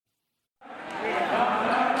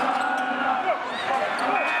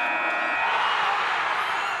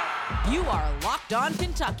You are Locked On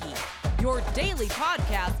Kentucky, your daily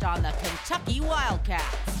podcast on the Kentucky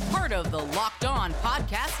Wildcats. Part of the Locked On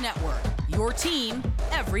Podcast Network, your team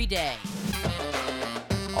every day.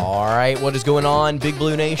 All right, what is going on, Big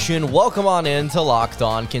Blue Nation? Welcome on in to Locked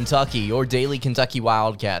On Kentucky, your daily Kentucky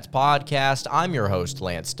Wildcats podcast. I'm your host,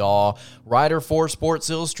 Lance Dahl, writer for Sports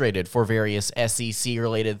Illustrated for various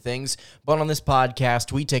SEC-related things. But on this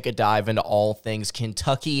podcast, we take a dive into all things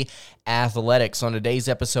Kentucky athletics. On today's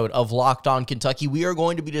episode of Locked On Kentucky, we are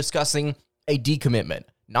going to be discussing a decommitment,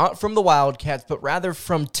 not from the Wildcats, but rather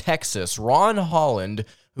from Texas. Ron Holland,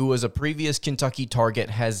 who was a previous Kentucky target,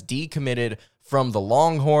 has decommitted from the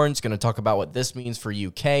Longhorns. Going to talk about what this means for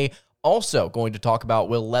UK. Also going to talk about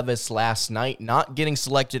Will Levis last night not getting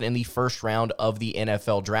selected in the first round of the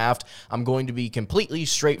NFL draft. I'm going to be completely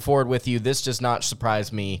straightforward with you. This does not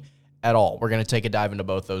surprise me at all. We're going to take a dive into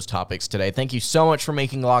both those topics today. Thank you so much for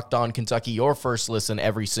making Locked On Kentucky your first listen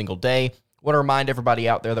every single day. I want to remind everybody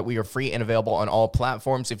out there that we are free and available on all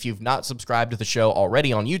platforms. If you've not subscribed to the show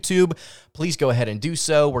already on YouTube, please go ahead and do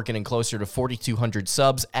so. We're getting closer to 4,200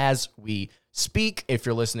 subs as we speak. If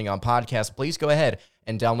you're listening on podcast, please go ahead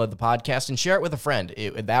and download the podcast and share it with a friend.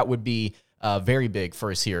 That would be very big for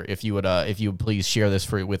us here. If you would please share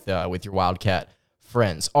this with your Wildcat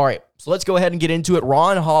friends. All right, so let's go ahead and get into it.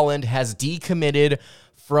 Ron Holland has decommitted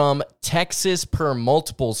from Texas per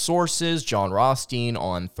multiple sources. John Rothstein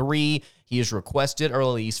on 3. He has requested a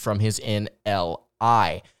release from his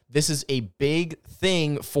NLI. This is a big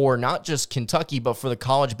thing for not just Kentucky, but for the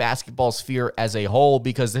college basketball sphere as a whole,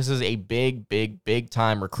 because this is a big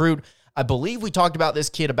time recruit. I believe we talked about this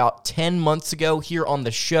kid about 10 months ago here on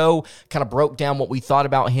the show, kind of broke down what we thought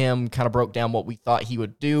about him, kind of broke down what we thought he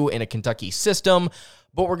would do in a Kentucky system.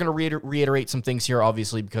 But we're going to reiterate some things here,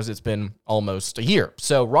 obviously, because it's been almost a year.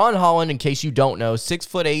 So Ron Holland, in case you don't know,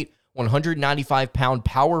 6'8", 195-pound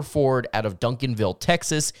power forward out of Duncanville,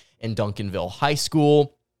 Texas, in Duncanville High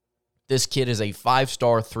School. This kid is a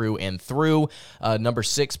 5-star through and through, number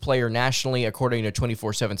 6 player nationally, according to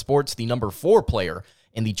 24/7 Sports, the number 4 player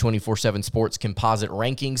in the 24/7 Sports composite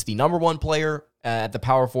rankings, the number 1 player at the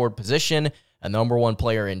power forward position, a number 1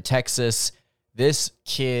 player in Texas. This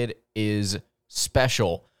kid is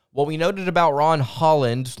special. What we noted about Ron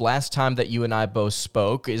Holland last time that you and I both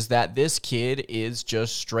spoke is that this kid is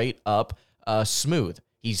just straight up smooth.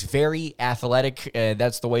 He's very athletic.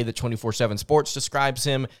 That's the way that 24/7 Sports describes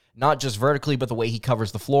him, not just vertically, but the way he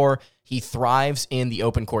covers the floor. He thrives in the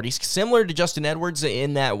open court. He's similar to Justin Edwards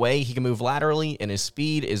in that way. He can move laterally, and his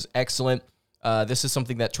speed is excellent. This is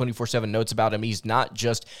something that 24/7 notes about him. He's not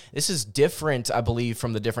just, this is different, I believe,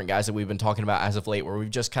 from the different guys that we've been talking about as of late, where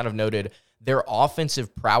we've just kind of noted their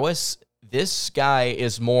offensive prowess. This guy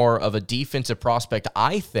is more of a defensive prospect,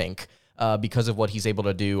 I think, because of what he's able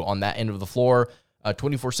to do on that end of the floor.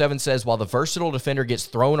 24/7 says, while the versatile defender gets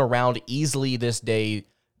thrown around easily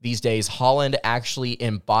these days, Holland actually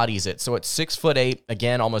embodies it. So at 6'8",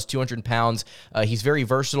 again, almost 200 pounds, he's very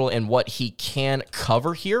versatile in what he can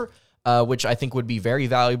cover here, which I think would be very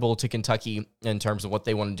valuable to Kentucky in terms of what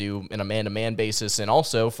they want to do in a man-to-man basis, and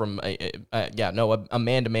also from a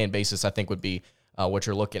man-to-man basis, I think would be what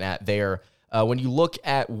you're looking at there. When you look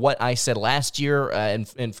at what I said last year in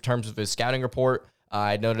terms of his scouting report,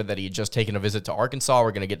 I noted that he had just taken a visit to Arkansas.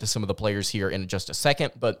 We're going to get to some of the players here in just a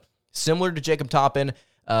second, but similar to Jacob Toppin,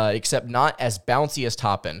 except not as bouncy as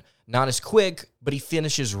Toppin. Not as quick, but he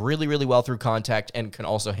finishes really well through contact and can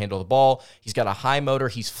also handle the ball. He's got a high motor.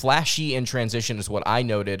 He's flashy in transition is what I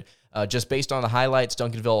noted. Just based on the highlights,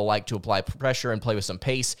 Duncanville will like to apply pressure and play with some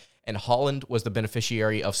pace, and Holland was the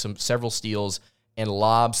beneficiary of several steals and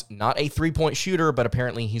lobs. Not a three-point shooter, but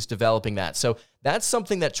apparently he's developing that. So that's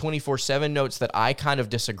something that 24/7 notes that I kind of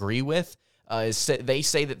disagree with. They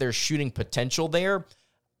say that there's shooting potential there.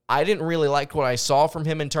 I didn't really like what I saw from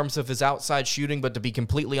him in terms of his outside shooting, but to be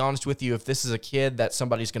completely honest with you, if this is a kid that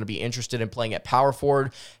somebody's going to be interested in playing at power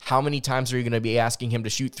forward, how many times are you going to be asking him to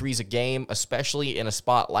shoot threes a game, especially in a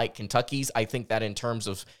spot like Kentucky's? I think that in terms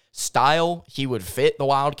of style, he would fit the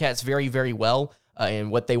Wildcats very well in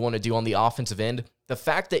what they want to do on the offensive end. The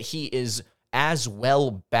fact that he is as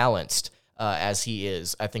well balanced as he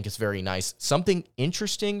is, I think is very nice. Something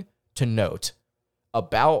interesting to note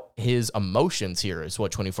about his emotions here is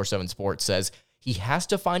what 24/7 Sports says. He has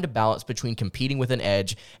to find a balance between competing with an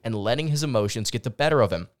edge and letting his emotions get the better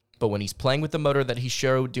of him. But when he's playing with the motor that he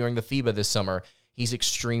showed during the FIBA this summer, he's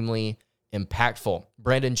extremely impactful.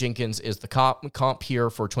 Brandon Jenkins is the comp here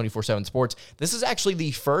for 24/7 Sports. This is actually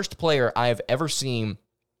the first player I have ever seen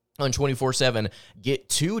on 24/7 get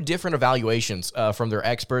 2 different evaluations from their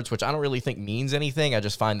experts, which I don't really think means anything. I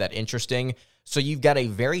just find that interesting. So you've got a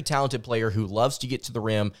very talented player who loves to get to the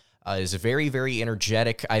rim, Is very, very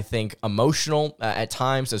energetic, I think, emotional at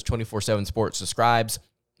times, as 24/7 Sports describes.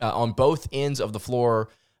 On both ends of the floor,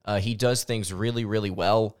 he does things really, really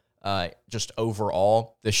well. Just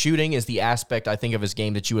overall, the shooting is the aspect, I think, of his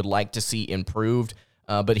game that you would like to see improved.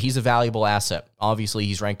 But he's a valuable asset. Obviously,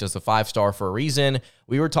 he's ranked as a 5-star for a reason.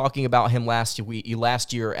 We were talking about him last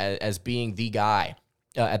year as being the guy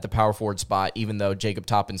at the power forward spot, even though Jacob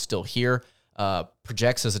Toppin's still here.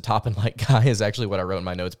 Projects as a Toppin-like guy is actually what I wrote in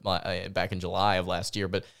my notes back in July of last year.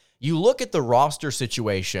 But you look at the roster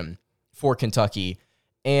situation for Kentucky,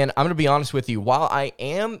 and I'm going to be honest with you, while I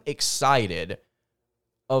am excited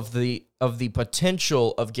of the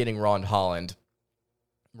potential of getting Ron Holland,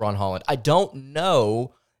 I don't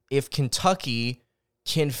know if Kentucky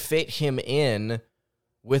can fit him in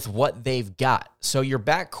with what they've got. So your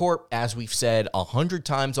backcourt, as we've said 100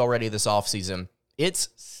 times already this offseason, it's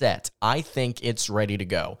set. I think it's ready to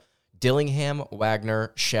go. Dillingham,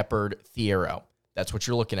 Wagner, Shepard, Thiero. That's what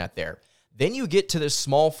you're looking at there. Then you get to this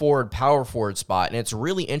small forward, power forward spot, and it's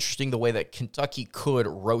really interesting the way that Kentucky could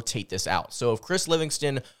rotate this out. So if Chris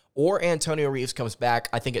Livingston or Antonio Reeves comes back,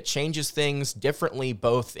 I think it changes things differently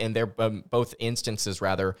both instances.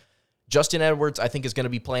 Justin Edwards, I think, is going to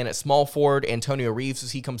be playing at small forward. Antonio Reeves,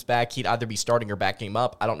 as he comes back, he'd either be starting or backing him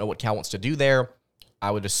up. I don't know what Cal wants to do there. I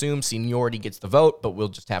would assume seniority gets the vote, but we'll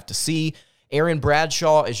just have to see. Aaron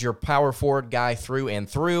Bradshaw is your power forward guy through and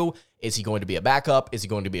through. Is he going to be a backup? Is he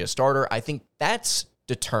going to be a starter? I think that's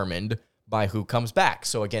determined by who comes back.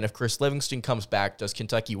 So again, if Chris Livingston comes back, does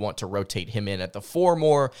Kentucky want to rotate him in at the 4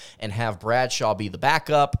 more and have Bradshaw be the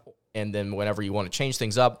backup? And then whenever you want to change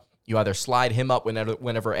things up, you either slide him up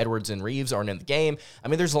whenever Edwards and Reeves aren't in the game. I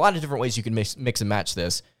mean, there's a lot of different ways you can mix and match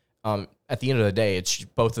this. At the end of the day, it's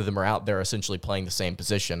both of them are out there essentially playing the same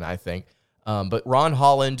position, I think. But Ron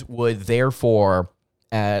Holland would therefore,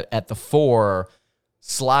 at the 4,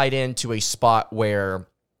 slide into a spot where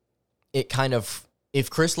it kind of, if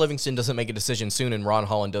Chris Livingston doesn't make a decision soon and Ron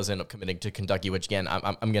Holland does end up committing to Kentucky, which again,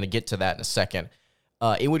 I'm going to get to that in a second,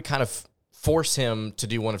 it would kind of force him to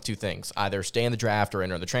do one of two things: either stay in the draft or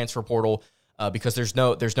enter the transfer portal, because there's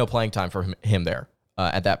no playing time for him there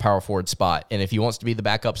at that power forward spot. And if he wants to be the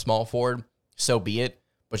backup small forward, so be it.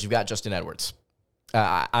 But you've got Justin Edwards.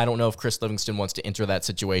 I don't know if Chris Livingston wants to enter that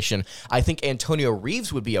situation. I think Antonio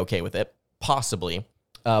Reeves would be okay with it, possibly,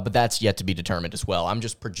 but that's yet to be determined as well. I'm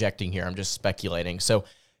just projecting here. I'm just speculating. So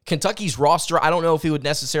Kentucky's roster, I don't know if it would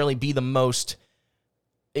necessarily be the most...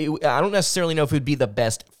 I don't necessarily know if it would be the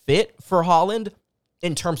best fit for Holland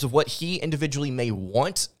in terms of what he individually may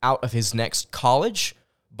want out of his next college,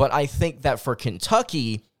 but I think that for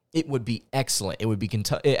Kentucky, it would be excellent. It would be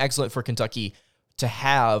excellent for Kentucky to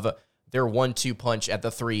have their 1-2 punch at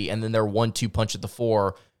the 3 and then their 1-2 punch at the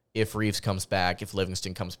 4 if Reeves comes back, if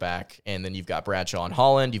Livingston comes back, and then you've got Bradshaw and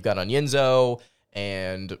Holland, you've got Onyenso,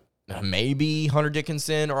 and maybe Hunter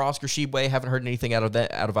Dickinson or Oscar Tshiebwe. Haven't heard anything out of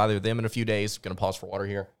either of them in a few days. Going to pause for water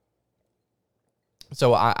here.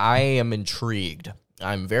 So I am intrigued.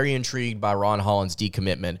 I'm very intrigued by Ron Holland's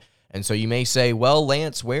decommitment. And so you may say, well,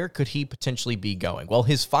 Lance, where could he potentially be going? Well,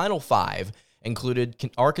 his final 5 included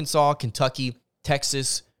Arkansas, Kentucky,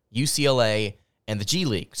 Texas, UCLA, and the G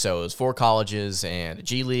League. So it was 4 colleges and the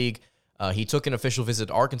G League. He took an official visit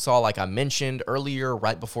to Arkansas, like I mentioned earlier,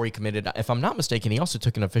 right before he committed. If I'm not mistaken, he also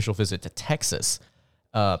took an official visit to Texas.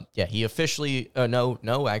 He officially,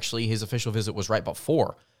 actually, his official visit was right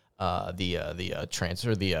before the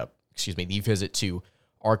visit to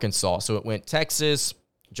Arkansas. So it went Texas,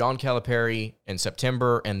 John Calipari in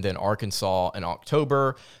September, and then Arkansas in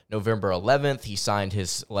October. November 11th, he signed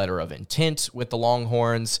his letter of intent with the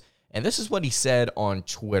Longhorns. And this is what he said on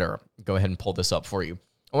Twitter. Go ahead and pull this up for you.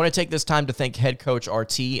 I want to take this time to thank head coach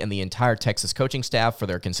RT and the entire Texas coaching staff for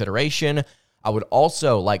their consideration. I would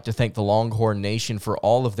also like to thank the Longhorn Nation for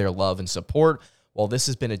all of their love and support. While this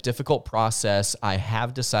has been a difficult process, I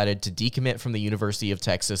have decided to decommit from the University of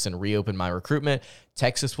Texas and reopen my recruitment.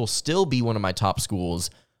 Texas will still be one of my top schools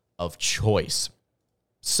of choice.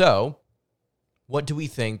 So, what do we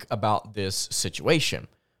think about this situation?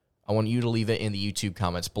 I want you to leave it in the YouTube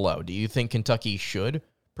comments below. Do you think Kentucky should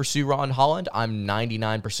pursue Ron Holland? I'm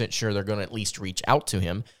 99% sure they're going to at least reach out to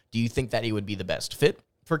him. Do you think that he would be the best fit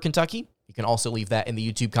for Kentucky? You can also leave that in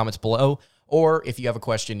the YouTube comments below. Or if you have a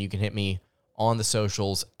question, you can hit me on the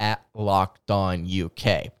socials at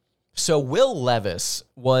LockedOnUK. So Will Levis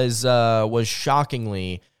was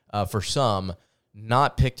shockingly, for some,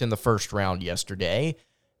 not picked in the first round yesterday.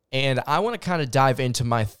 And I want to kind of dive into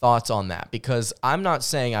my thoughts on that, because I'm not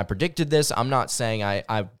saying I predicted this. I'm not saying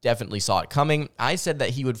I definitely saw it coming. I said that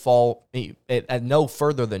he would fall at no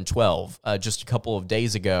further than 12 just a couple of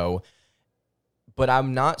days ago. but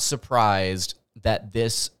I'm not surprised that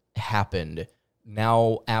this happened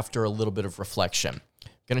now after a little bit of reflection.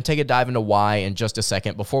 Going to take a dive into why in just a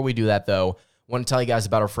second. Before we do that, though, I want to tell you guys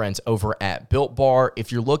about our friends over at Built Bar.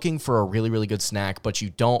 If you're looking for a really, really good snack, but you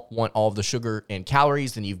don't want all of the sugar and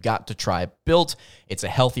calories, then you've got to try Built. It's a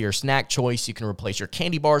healthier snack choice. You can replace your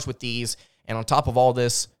candy bars with these. And on top of all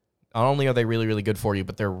this, not only are they really, really good for you,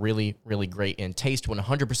 but they're really, really great in taste.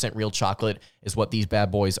 100% real chocolate is what these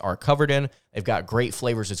bad boys are covered in. They've got great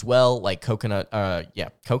flavors as well, like coconut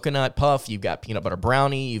puff. You've got peanut butter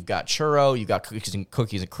brownie. You've got churro. You've got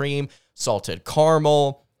cookies and cream, salted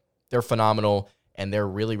caramel. They're phenomenal, and they're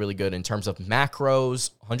really, really good in terms of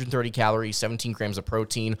macros, 130 calories, 17 grams of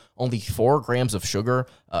protein, only 4 grams of sugar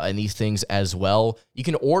in these things as well. You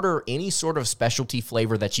can order any sort of specialty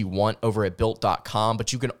flavor that you want over at Built.com,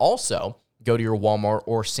 but you can also go to your Walmart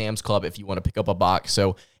or Sam's Club if you want to pick up a box.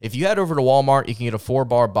 So if you head over to Walmart, you can get a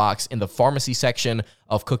 4-bar box in the pharmacy section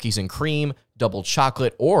of cookies and cream, double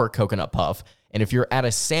chocolate, or coconut puff. And if you're at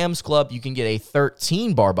a Sam's Club, you can get a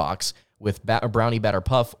 13-bar box with brownie batter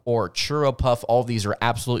puff or churro puff. All of these are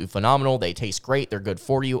absolutely phenomenal. They taste great. They're good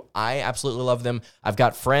for you. I absolutely love them. I've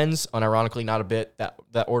got friends, unironically not a bit,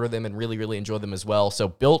 that order them and really, really enjoy them as well. So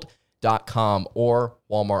Built.com or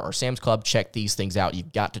Walmart or Sam's Club, check these things out.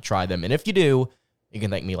 You've got to try them. And if you do, you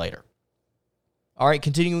can thank me later. All right,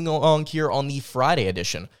 continuing along here on the Friday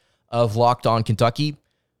edition of Locked On Kentucky.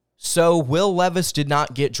 So Will Levis did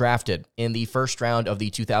not get drafted in the first round of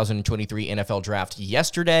the 2023 NFL Draft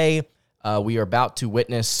yesterday. We are about to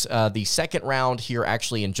witness the second round here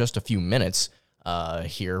actually in just a few minutes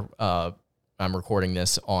here. I'm recording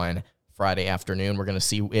this on Friday afternoon. We're going to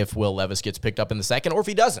see if Will Levis gets picked up in the second or if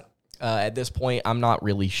he doesn't. At this point, I'm not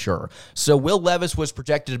really sure. So Will Levis was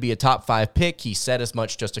projected to be a top 5 pick. He said as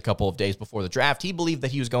much just a couple of days before the draft. He believed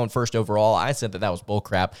that he was going first overall. I said that was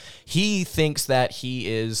bullcrap. He thinks that he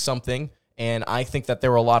is something, and I think that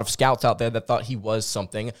there were a lot of scouts out there that thought he was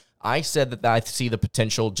something. I said that I see the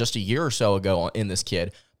potential just a year or so ago in this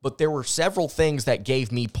kid, but there were several things that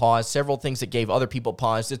gave me pause, several things that gave other people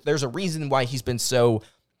pause. There's a reason why he's been so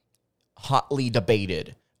hotly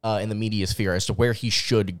debated in the media sphere as to where he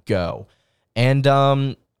should go. And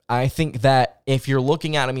I think that if you're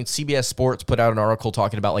looking at, CBS Sports put out an article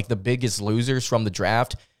talking about like the biggest losers from the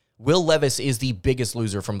draft. Will Levis is the biggest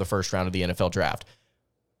loser from the first round of the NFL draft.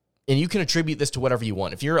 And you can attribute this to whatever you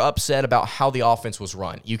want. If you're upset about how the offense was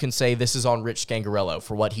run, you can say this is on Rich Scangarello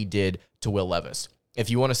for what he did to Will Levis. If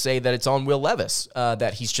you want to say that it's on Will Levis,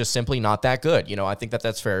 that he's just simply not that good, I think that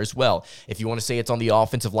that's fair as well. If you want to say it's on the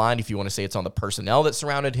offensive line, if you want to say it's on the personnel that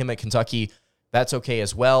surrounded him at Kentucky, that's okay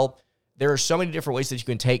as well. There are so many different ways that you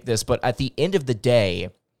can take this, but at the end of the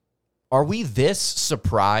day, are we this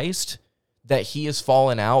surprised that he has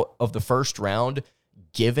fallen out of the first round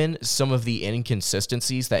given some of the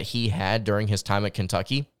inconsistencies that he had during his time at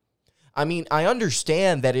Kentucky? I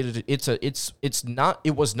understand that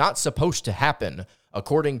it was not supposed to happen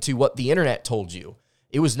according to what the internet told you.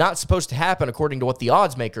 It was not supposed to happen according to what the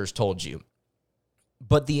odds makers told you.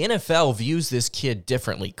 But the NFL views this kid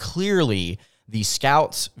differently. Clearly, the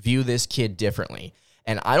scouts view this kid differently.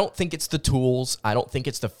 And I don't think it's the tools. I don't think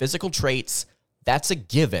it's the physical traits. That's a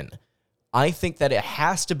given. I think that it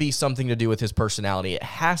has to be something to do with his personality. It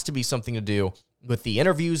has to be something to do with the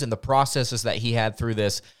interviews and the processes that he had through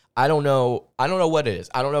this. I don't know what it is.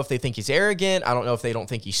 I don't know if they think he's arrogant. I don't know if they don't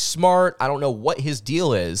think he's smart. I don't know what his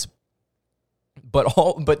deal is.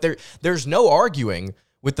 But there's no arguing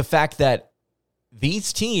with the fact that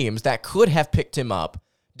these teams that could have picked him up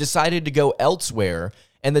decided to go elsewhere,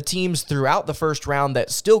 and the teams throughout the first round that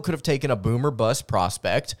still could have taken a boom or bust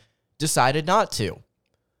prospect decided not to.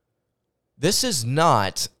 This is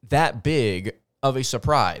not that big of a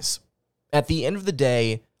surprise. At the end of the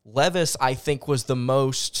day, Levis, I think, was the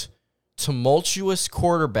most tumultuous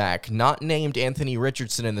quarterback not named Anthony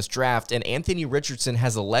Richardson in this draft, and Anthony Richardson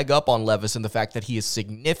has a leg up on Levis in the fact that he is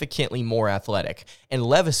significantly more athletic, and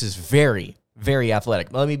Levis is very, very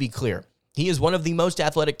athletic. Let me be clear. He is one of the most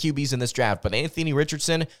athletic QBs in this draft, but Anthony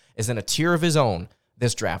Richardson is in a tier of his own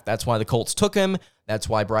this draft. That's why the Colts took him. That's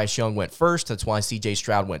why Bryce Young went first. That's why C.J.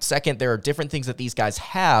 Stroud went second. There are different things that these guys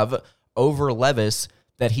have over Levis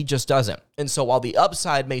that he just doesn't. And so while the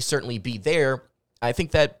upside may certainly be there, I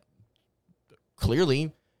think that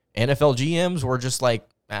clearly NFL GMs were just like,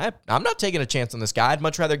 I'm not taking a chance on this guy. I'd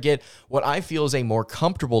much rather get what I feel is a more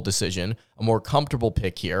comfortable decision, a more comfortable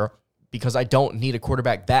pick here, because I don't need a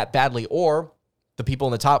quarterback that badly. Or the people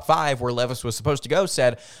in the top 5 where Levis was supposed to go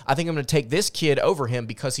said, I think I'm going to take this kid over him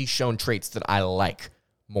because he's shown traits that I like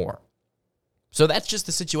more. So that's just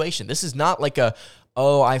the situation. This is not like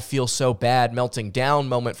oh, I feel so bad, melting down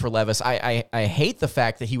moment for Levis. I hate the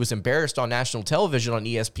fact that he was embarrassed on national television on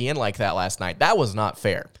ESPN like that last night. That was not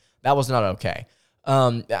fair. That was not okay.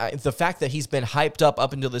 The fact that he's been hyped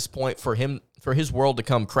up until this point for his world to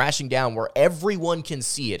come crashing down where everyone can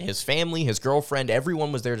see it, his family, his girlfriend,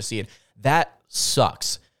 everyone was there to see it, that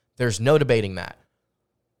sucks. There's no debating that.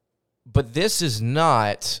 But this is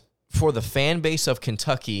not, for the fan base of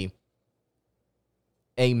Kentucky,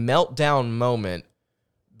 a meltdown moment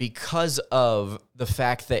because of the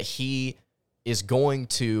fact that he is going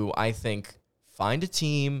to, I think, find a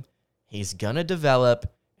team, he's going to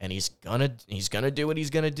develop, and he's gonna do what he's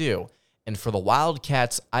going to do. And for the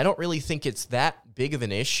Wildcats, I don't really think it's that big of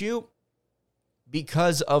an issue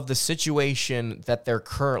because of the situation that they're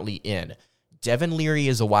currently in. Devin Leary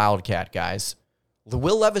is a Wildcat, guys.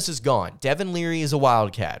 Will Levis is gone. Devin Leary is a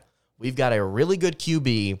Wildcat. We've got a really good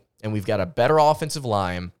QB, and we've got a better offensive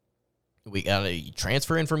line. We got a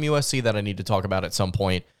transfer in from USC that I need to talk about at some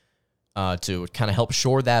point to kind of help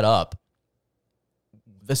shore that up.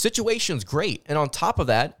 The situation's great. And on top of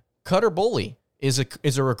that, Cutter Bully is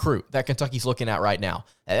a recruit that Kentucky's looking at right now.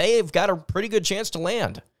 They've got a pretty good chance to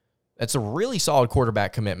land. That's a really solid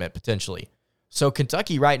quarterback commitment, potentially. So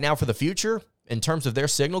Kentucky right now for the future, in terms of their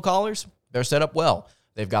signal callers, they're set up well.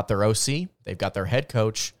 They've got their OC. They've got their head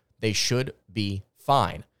coach. They should be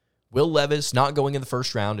fine. Will Levis not going in the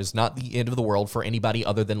first round is not the end of the world for anybody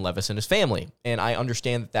other than Levis and his family. And I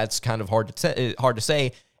understand that that's kind of hard to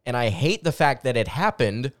say. And I hate the fact that it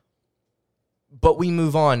happened, but we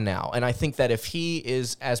move on now. And I think that if he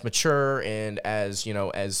is as mature and as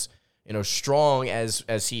strong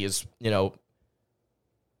as he is,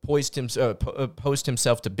 posed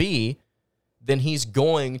himself to be, then he's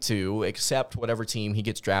going to accept whatever team he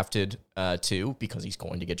gets drafted to, because he's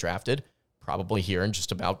going to get drafted probably here in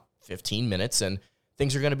just about 15 minutes, and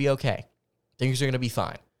things are going to be okay. Things are going to be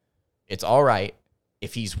fine. It's all right.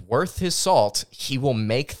 If he's worth his salt, he will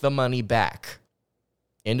make the money back.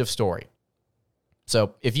 End of story.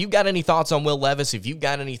 So if you've got any thoughts on Will Levis, if you've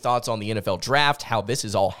got any thoughts on the NFL draft, how this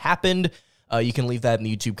has all happened, you can leave that in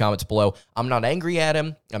the YouTube comments below. I'm not angry at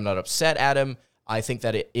him. I'm not upset at him. I think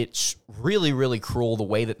that it's really, really cruel the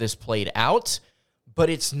way that this played out, but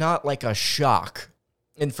it's not like a shock.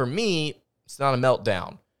 And for me, it's not a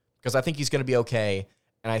meltdown, because I think he's going to be okay,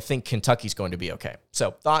 and I think Kentucky's going to be okay.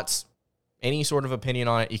 So thoughts, any sort of opinion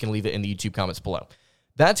on it, you can leave it in the YouTube comments below.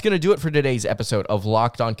 That's going to do it for today's episode of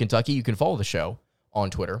Locked On Kentucky. You can follow the show on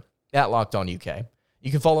Twitter at LockedOnUK.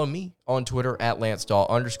 You can follow me on Twitter at LanceDahl_,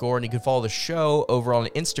 and you can follow the show over on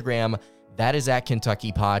Instagram. That is at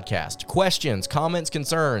Kentucky Podcast. Questions, comments,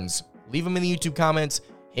 concerns, leave them in the YouTube comments.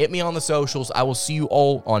 Hit me on the socials. I will see you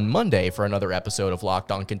all on Monday for another episode of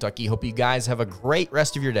Locked On Kentucky. Hope you guys have a great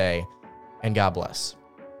rest of your day, and God bless.